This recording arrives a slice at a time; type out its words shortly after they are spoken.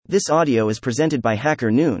This audio is presented by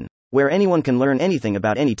Hacker Noon, where anyone can learn anything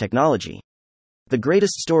about any technology. The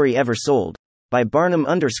Greatest Story Ever Sold, by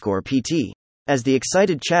Barnum_PT. As the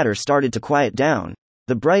excited chatter started to quiet down,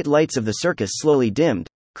 the bright lights of the circus slowly dimmed,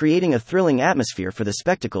 creating a thrilling atmosphere for the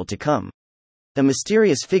spectacle to come. A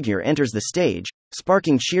mysterious figure enters the stage,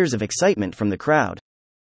 sparking cheers of excitement from the crowd.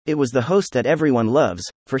 It was the host that everyone loves,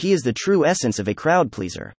 for he is the true essence of a crowd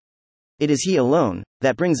pleaser. It is he alone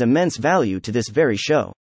that brings immense value to this very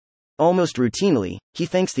show. Almost routinely, he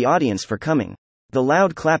thanks the audience for coming. The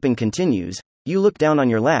loud clapping continues. You look down on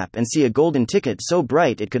your lap and see a golden ticket so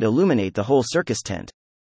bright it could illuminate the whole circus tent.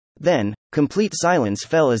 Then, complete silence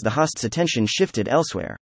fell as the host's attention shifted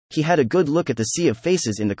elsewhere. He had a good look at the sea of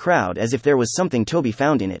faces in the crowd as if there was something to be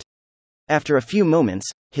found in it. After a few moments,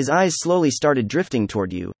 his eyes slowly started drifting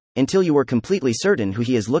toward you, until you were completely certain who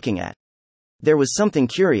he is looking at. There was something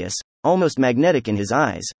curious, almost magnetic in his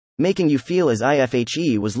eyes, making you feel as if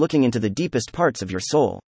he was looking into the deepest parts of your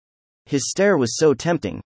soul. His stare was so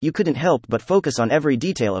tempting, you couldn't help but focus on every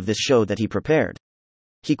detail of this show that he prepared.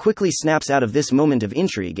 He quickly snaps out of this moment of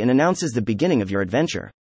intrigue and announces the beginning of your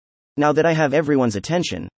adventure. Now that I have everyone's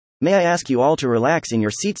attention, may I ask you all to relax in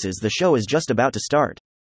your seats as the show is just about to start.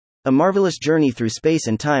 A marvelous journey through space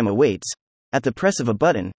and time awaits. At the press of a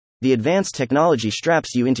button, the advanced technology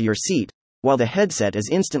straps you into your seat, while the headset is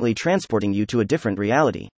instantly transporting you to a different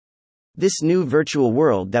reality. This new virtual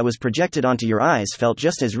world that was projected onto your eyes felt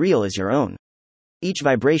just as real as your own. Each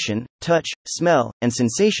vibration, touch, smell, and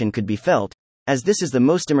sensation could be felt, as this is the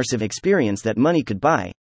most immersive experience that money could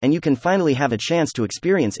buy, and you can finally have a chance to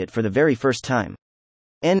experience it for the very first time.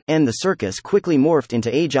 The circus quickly morphed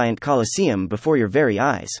into a giant coliseum before your very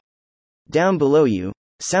eyes. Down below you,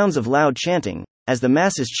 sounds of loud chanting, as the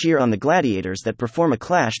masses cheer on the gladiators that perform a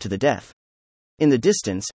clash to the death. In the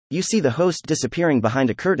distance, you see the host disappearing behind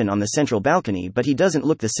a curtain on the central balcony, but he doesn't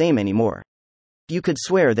look the same anymore. You could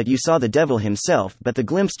swear that you saw the devil himself, but the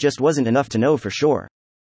glimpse just wasn't enough to know for sure.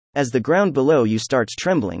 As the ground below you starts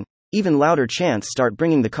trembling, even louder chants start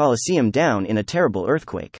bringing the Colosseum down in a terrible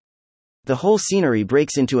earthquake. The whole scenery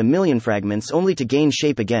breaks into a million fragments only to gain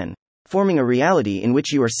shape again, forming a reality in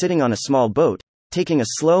which you are sitting on a small boat, taking a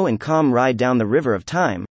slow and calm ride down the river of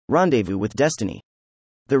time, rendezvous with destiny.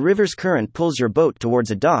 The river's current pulls your boat towards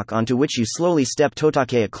a dock onto which you slowly step to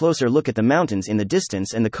take a closer look at the mountains in the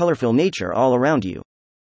distance and the colorful nature all around you.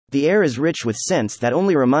 The air is rich with scents that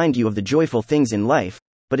only remind you of the joyful things in life,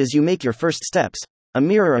 but as you make your first steps, a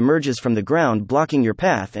mirror emerges from the ground blocking your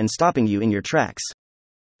path and stopping you in your tracks.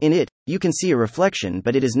 In it, you can see a reflection,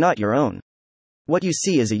 but it is not your own. What you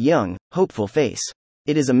see is a young, hopeful face.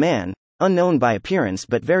 It is a man, unknown by appearance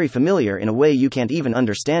but very familiar in a way you can't even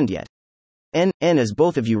understand yet. As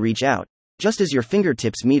both of you reach out, just as your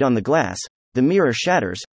fingertips meet on the glass, the mirror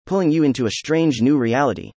shatters, pulling you into a strange new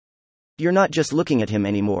reality. You're not just looking at him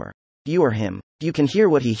anymore. You are him. You can hear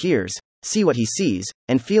what he hears, see what he sees,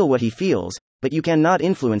 and feel what he feels, but you cannot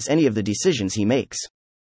influence any of the decisions he makes.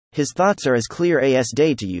 His thoughts are as clear as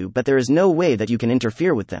day to you, but there is no way that you can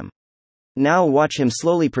interfere with them. Now watch him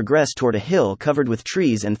slowly progress toward a hill covered with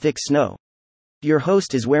trees and thick snow. Your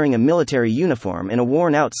host is wearing a military uniform and a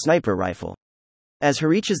worn-out sniper rifle. As he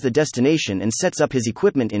reaches the destination and sets up his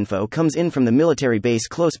equipment, info comes in from the military base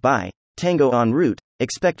close by. Tango en route,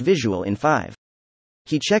 expect visual in 5.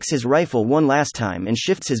 He checks his rifle one last time and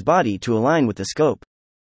shifts his body to align with the scope.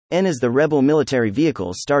 As the rebel military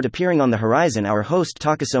vehicles start appearing on the horizon, our host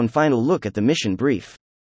takes a final look at the mission brief.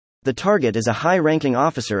 The target is a high-ranking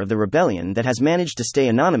officer of the rebellion that has managed to stay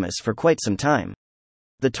anonymous for quite some time.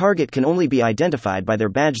 The target can only be identified by their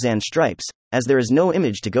badges and stripes, as there is no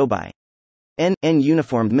image to go by.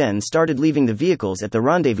 Uniformed men started leaving the vehicles at the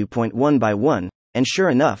rendezvous point one by one, and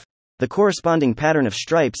sure enough, the corresponding pattern of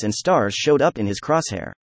stripes and stars showed up in his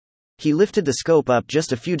crosshair. He lifted the scope up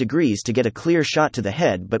just a few degrees to get a clear shot to the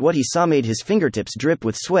head, but what he saw made his fingertips drip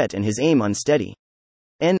with sweat and his aim unsteady.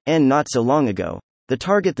 Not so long ago, the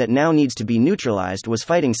target that now needs to be neutralized was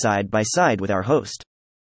fighting side by side with our host.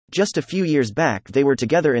 Just a few years back they were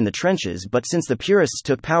together in the trenches, but since the purists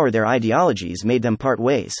took power, their ideologies made them part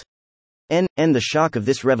ways. The shock of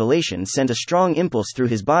this revelation sent a strong impulse through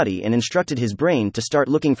his body and instructed his brain to start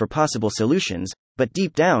looking for possible solutions, but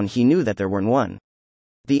deep down he knew that there weren't one.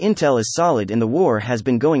 The intel is solid and the war has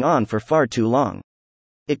been going on for far too long.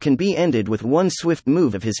 It can be ended with one swift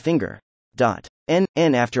move of his finger.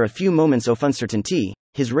 After a few moments of uncertainty,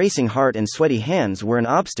 his racing heart and sweaty hands were an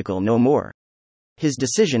obstacle no more. His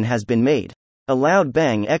decision has been made. A loud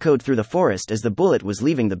bang echoed through the forest as the bullet was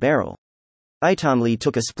leaving the barrel. It only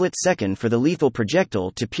took a split second for the lethal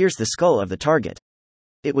projectile to pierce the skull of the target.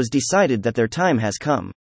 It was decided that their time has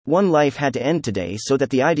come. One life had to end today so that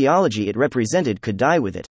the ideology it represented could die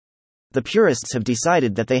with it. The purists have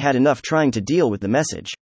decided that they had enough trying to deal with the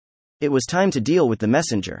message. It was time to deal with the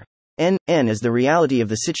messenger. As the reality of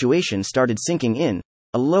the situation started sinking in,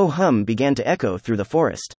 a low hum began to echo through the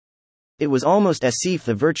forest. It was almost as if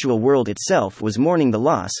the virtual world itself was mourning the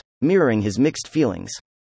loss, mirroring his mixed feelings.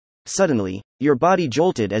 Suddenly, your body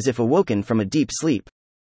jolted as if awoken from a deep sleep.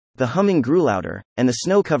 The humming grew louder, and the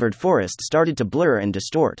snow-covered forest started to blur and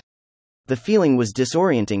distort. The feeling was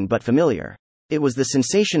disorienting but familiar. It was the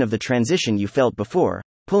sensation of the transition you felt before,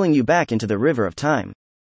 pulling you back into the river of time.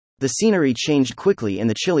 The scenery changed quickly and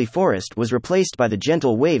the chilly forest was replaced by the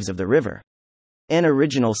gentle waves of the river. An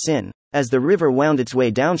original sin. As the river wound its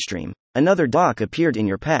way downstream, another dock appeared in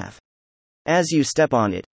your path. As you step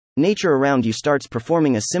on it, nature around you starts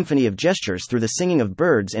performing a symphony of gestures through the singing of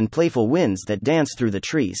birds and playful winds that dance through the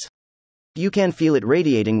trees. You can feel it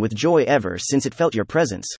radiating with joy ever since it felt your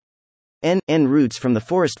presence. Roots from the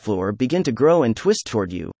forest floor begin to grow and twist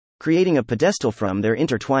toward you, creating a pedestal from their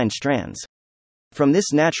intertwined strands. From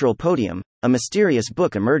this natural podium, a mysterious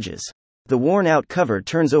book emerges. The worn-out cover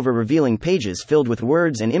turns over, revealing pages filled with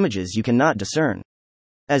words and images you cannot discern.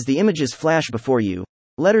 As the images flash before you,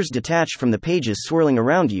 letters detach from the pages, swirling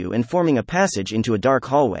around you and forming a passage into a dark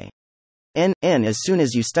hallway. As soon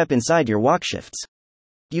as you step inside, your walk shifts.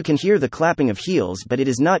 You can hear the clapping of heels, but it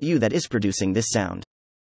is not you that is producing this sound.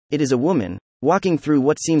 It is a woman, walking through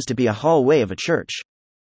what seems to be a hallway of a church.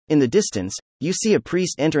 In the distance, you see a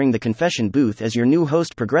priest entering the confession booth as your new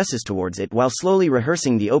host progresses towards it while slowly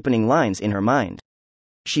rehearsing the opening lines in her mind.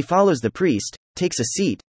 She follows the priest, takes a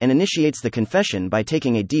seat, and initiates the confession by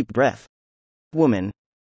taking a deep breath. Woman.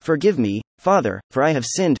 Forgive me, Father, for I have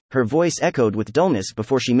sinned, her voice echoed with dullness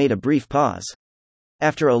before she made a brief pause.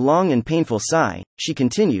 After a long and painful sigh, she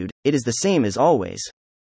continued, it is the same as always.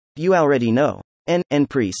 You already know.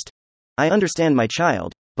 Priest. I understand, my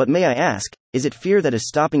child, but may I ask, is it fear that is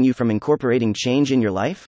stopping you from incorporating change in your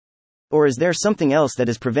life? Or is there something else that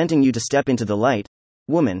is preventing you to step into the light?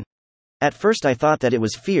 Woman. At first I thought that it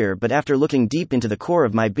was fear, but after looking deep into the core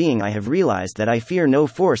of my being, I have realized that I fear no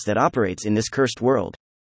force that operates in this cursed world.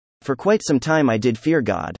 For quite some time I did fear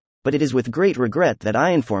God, but it is with great regret that I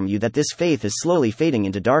inform you that this faith is slowly fading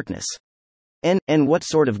into darkness. What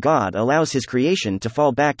sort of God allows his creation to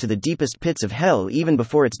fall back to the deepest pits of hell even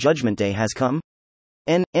before its judgment day has come?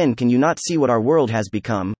 Can you not see what our world has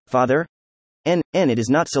become, Father? It is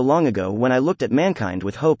not so long ago when I looked at mankind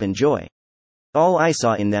with hope and joy. All I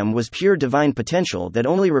saw in them was pure divine potential that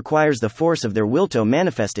only requires the force of their will to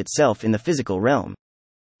manifest itself in the physical realm.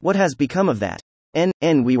 What has become of that?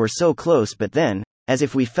 We were so close, but then, as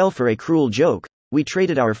if we fell for a cruel joke, we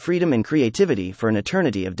traded our freedom and creativity for an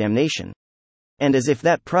eternity of damnation. And as if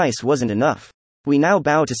that price wasn't enough, we now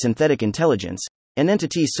bow to synthetic intelligence, an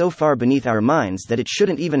entity so far beneath our minds that it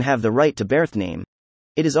shouldn't even have the right to birth name.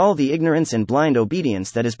 It is all the ignorance and blind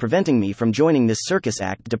obedience that is preventing me from joining this circus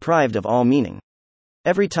act deprived of all meaning.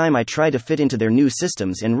 Every time I try to fit into their new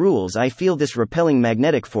systems and rules, I feel this repelling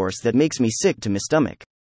magnetic force that makes me sick to my stomach.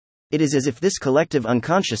 It is as if this collective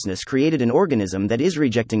unconsciousness created an organism that is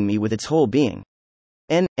rejecting me with its whole being.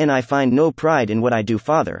 I find no pride in what I do,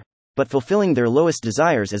 Father, but fulfilling their lowest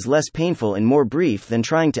desires is less painful and more brief than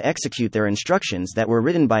trying to execute their instructions that were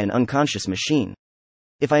written by an unconscious machine.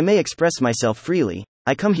 If I may express myself freely,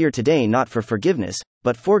 I come here today not for forgiveness,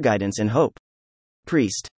 but for guidance and hope.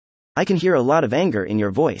 Priest. I can hear a lot of anger in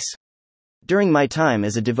your voice. During my time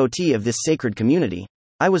as a devotee of this sacred community,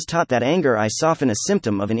 I was taught that anger is often a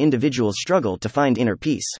symptom of an individual's struggle to find inner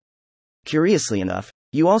peace. Curiously enough,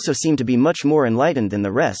 you also seem to be much more enlightened than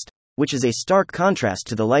the rest, which is a stark contrast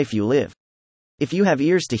to the life you live. If you have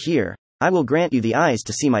ears to hear, I will grant you the eyes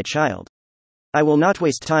to see, my child. I will not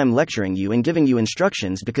waste time lecturing you and giving you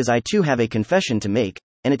instructions, because I too have a confession to make,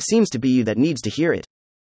 and it seems to be you that needs to hear it.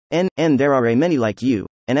 There are many like you,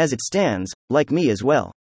 and as it stands, like me as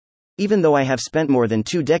well. Even though I have spent more than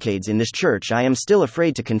 2 decades in this church, I am still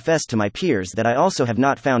afraid to confess to my peers that I also have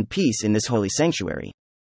not found peace in this holy sanctuary.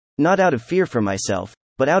 Not out of fear for myself,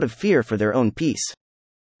 but out of fear for their own peace.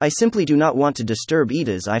 I simply do not want to disturb it,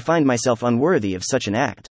 as I find myself unworthy of such an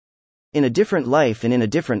act. In a different life and in a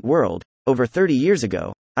different world, over 30 years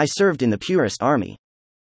ago, I served in the Purist Army.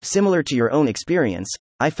 Similar to your own experience,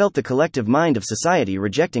 I felt the collective mind of society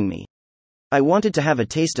rejecting me. I wanted to have a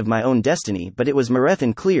taste of my own destiny, but it was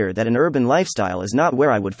marathon clear that an urban lifestyle is not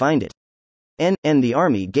where I would find it. The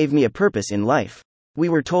army gave me a purpose in life. We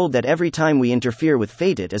were told that every time we interfere with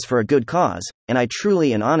fate, it is for a good cause, and I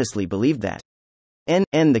truly and honestly believed that.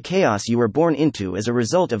 The chaos you were born into is a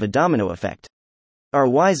result of a domino effect. Our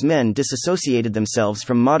wise men disassociated themselves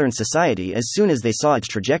from modern society as soon as they saw its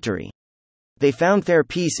trajectory. They found their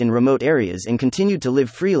peace in remote areas and continued to live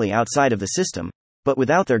freely outside of the system, but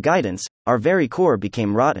without their guidance, our very core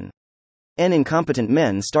became rotten. Incompetent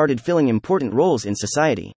men started filling important roles in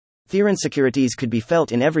society. Their insecurities could be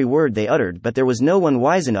felt in every word they uttered, but there was no one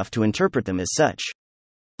wise enough to interpret them as such.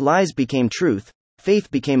 Lies became truth, faith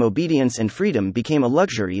became obedience, and freedom became a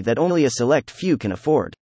luxury that only a select few can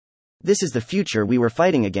afford. This is the future we were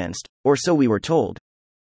fighting against, or so we were told.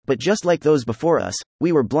 But just like those before us,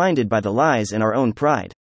 we were blinded by the lies and our own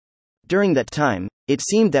pride. During that time, it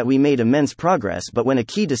seemed that we made immense progress, but when a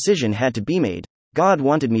key decision had to be made, God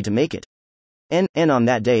wanted me to make it. On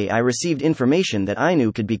that day I received information that I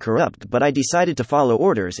knew could be corrupt, but I decided to follow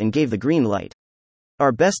orders and gave the green light.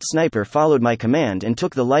 Our best sniper followed my command and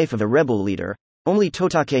took the life of a rebel leader, only to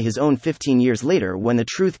take his own 15 years later when the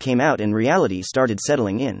truth came out and reality started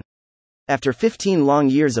settling in. After 15 long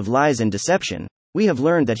years of lies and deception, we have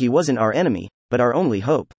learned that he wasn't our enemy, but our only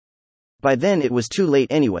hope. By then it was too late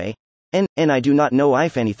anyway, and I do not know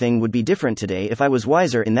if anything would be different today if I was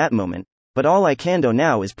wiser in that moment, but all I can do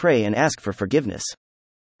now is pray and ask for forgiveness.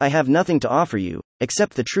 I have nothing to offer you,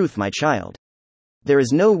 except the truth, my child. There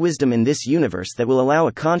is no wisdom in this universe that will allow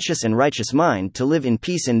a conscious and righteous mind to live in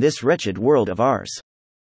peace in this wretched world of ours.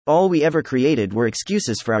 All we ever created were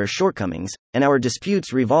excuses for our shortcomings, and our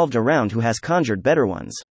disputes revolved around who has conjured better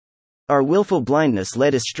ones. Our willful blindness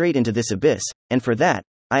led us straight into this abyss, and for that,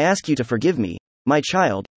 I ask you to forgive me, my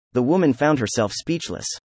child. The woman found herself speechless.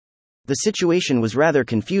 The situation was rather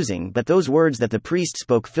confusing, but those words that the priest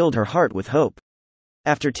spoke filled her heart with hope.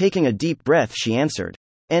 After taking a deep breath, she answered,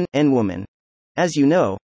 Woman. As you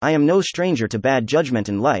know, I am no stranger to bad judgment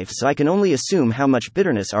in life, so I can only assume how much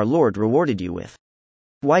bitterness our Lord rewarded you with.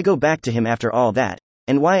 Why go back to him after all that,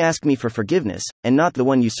 and why ask me for forgiveness, and not the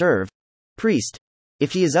one you serve? Priest.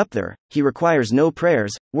 If he is up there, he requires no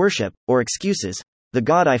prayers, worship, or excuses. The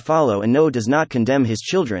God I follow and know does not condemn his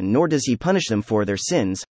children, nor does he punish them for their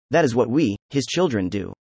sins. That is what we, his children,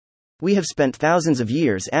 do. We have spent thousands of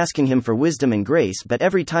years asking him for wisdom and grace, but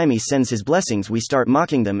every time he sends his blessings we start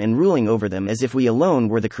mocking them and ruling over them as if we alone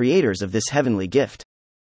were the creators of this heavenly gift.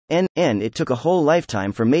 It took a whole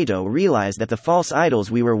lifetime for me to realize that the false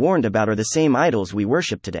idols we were warned about are the same idols we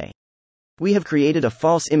worship today. We have created a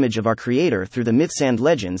false image of our Creator through the myths and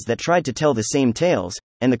legends that tried to tell the same tales,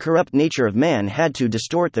 and the corrupt nature of man had to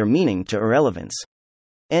distort their meaning to irrelevance.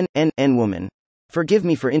 Woman. Forgive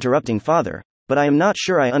me for interrupting, Father, but I am not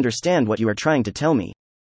sure I understand what you are trying to tell me.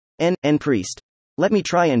 Priest. Let me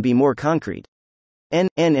try and be more concrete.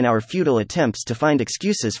 In our futile attempts to find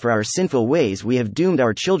excuses for our sinful ways, we have doomed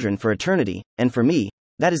our children for eternity, and for me,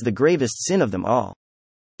 that is the gravest sin of them all.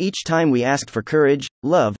 Each time we asked for courage,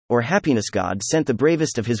 love, or happiness, God sent the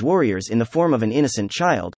bravest of his warriors in the form of an innocent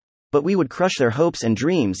child, but we would crush their hopes and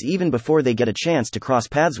dreams even before they get a chance to cross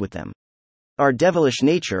paths with them. Our devilish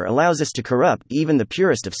nature allows us to corrupt even the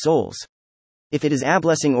purest of souls. If it is a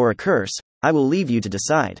blessing or a curse, I will leave you to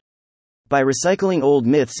decide. By recycling old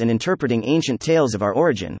myths and interpreting ancient tales of our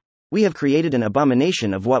origin, we have created an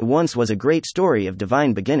abomination of what once was a great story of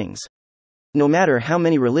divine beginnings. No matter how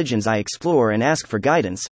many religions I explore and ask for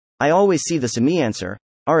guidance, I always see the same answer: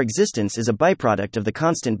 our existence is a byproduct of the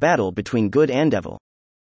constant battle between good and evil.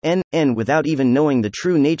 Without even knowing the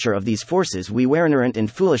true nature of these forces, we were ignorant and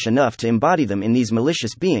foolish enough to embody them in these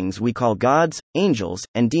malicious beings we call gods, angels,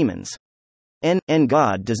 and demons.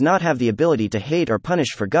 God does not have the ability to hate or punish,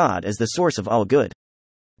 for God is the source of all good.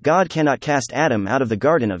 God cannot cast Adam out of the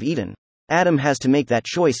Garden of Eden. Adam has to make that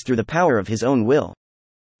choice through the power of his own will.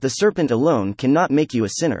 The serpent alone cannot make you a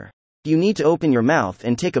sinner. You need to open your mouth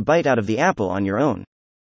and take a bite out of the apple on your own.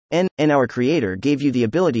 Our Creator gave you the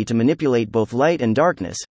ability to manipulate both light and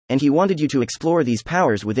darkness, and he wanted you to explore these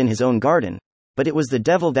powers within his own garden, but it was the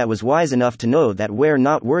devil that was wise enough to know that we're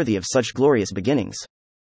not worthy of such glorious beginnings.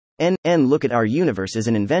 Look at our universe as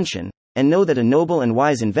an invention, and know that a noble and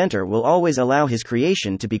wise inventor will always allow his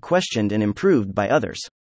creation to be questioned and improved by others.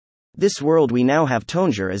 This world we now have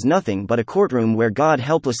Tonger is nothing but a courtroom where God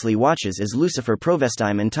helplessly watches as Lucifer proves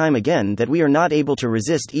time and time again that we are not able to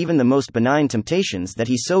resist even the most benign temptations that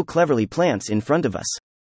he so cleverly plants in front of us.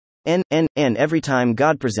 Every time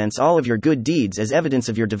God presents all of your good deeds as evidence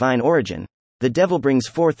of your divine origin, the devil brings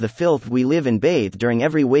forth the filth we live and bathe during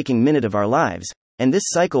every waking minute of our lives, and this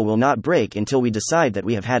cycle will not break until we decide that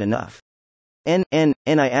we have had enough.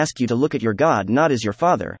 I ask you to look at your God not as your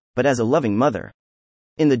father, but as a loving mother.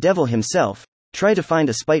 In the devil himself, try to find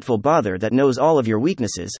a spiteful bother that knows all of your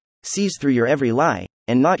weaknesses, sees through your every lie,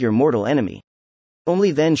 and not your mortal enemy.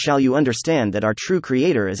 Only then shall you understand that our true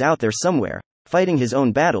Creator is out there somewhere, fighting his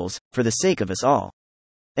own battles, for the sake of us all.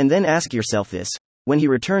 And then ask yourself this: when he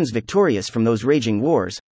returns victorious from those raging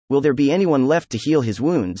wars, will there be anyone left to heal his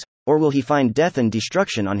wounds, or will he find death and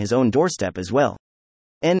destruction on his own doorstep as well?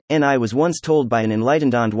 I was once told by an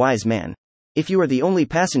enlightened and wise man, if you are the only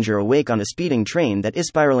passenger awake on a speeding train that is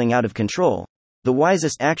spiraling out of control, the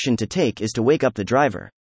wisest action to take is to wake up the driver.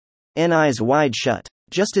 Eyes wide shut.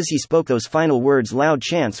 Just as he spoke those final words, loud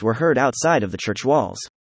chants were heard outside of the church walls.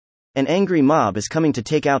 An angry mob is coming to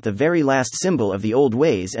take out the very last symbol of the old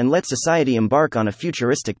ways and let society embark on a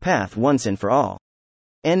futuristic path once and for all.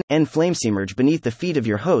 Flames emerge beneath the feet of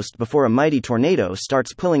your host before a mighty tornado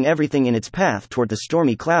starts pulling everything in its path toward the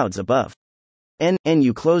stormy clouds above.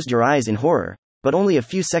 You closed your eyes in horror, but only a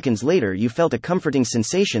few seconds later you felt a comforting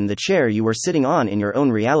sensation: the chair you were sitting on in your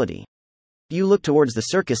own reality. You looked towards the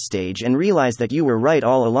circus stage and realized that you were right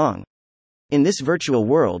all along. In this virtual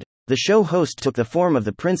world, the show host took the form of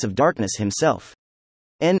the Prince of Darkness himself.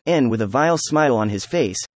 With a vile smile on his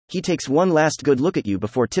face, he takes one last good look at you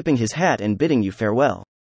before tipping his hat and bidding you farewell.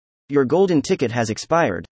 Your golden ticket has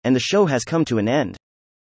expired, and the show has come to an end.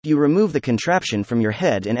 You remove the contraption from your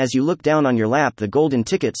head, and as you look down on your lap, the golden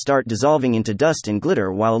ticket starts dissolving into dust and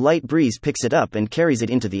glitter while a light breeze picks it up and carries it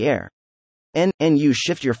into the air. You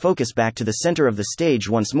shift your focus back to the center of the stage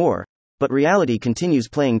once more, but reality continues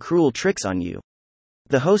playing cruel tricks on you.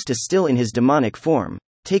 The host is still in his demonic form,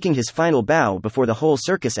 taking his final bow before the whole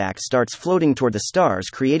circus act starts floating toward the stars,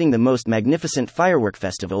 creating the most magnificent firework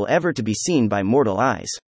festival ever to be seen by mortal eyes.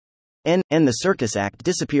 The circus act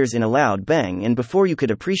disappears in a loud bang, and before you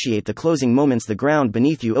could appreciate the closing moments, the ground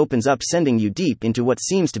beneath you opens up, sending you deep into what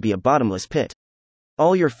seems to be a bottomless pit.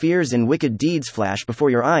 All your fears and wicked deeds flash before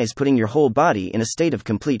your eyes, putting your whole body in a state of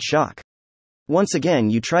complete shock. Once again,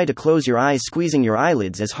 you try to close your eyes, squeezing your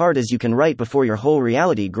eyelids as hard as you can right before your whole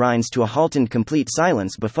reality grinds to a halt and complete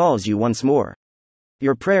silence befalls you once more.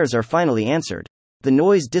 Your prayers are finally answered. The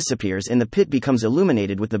noise disappears and the pit becomes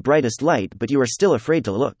illuminated with the brightest light, but you are still afraid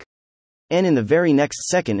to look. In the very next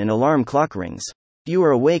second, an alarm clock rings. You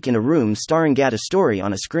are awake in a room starring a story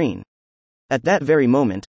on a screen. At that very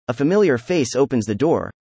moment, a familiar face opens the door,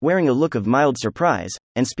 wearing a look of mild surprise,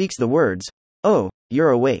 and speaks the words, "Oh,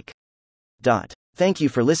 you're awake." Thank you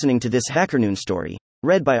for listening to this HackerNoon story,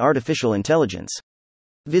 read by Artificial Intelligence.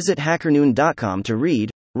 Visit hackerNoon.com to read,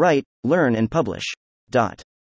 write, learn, and publish.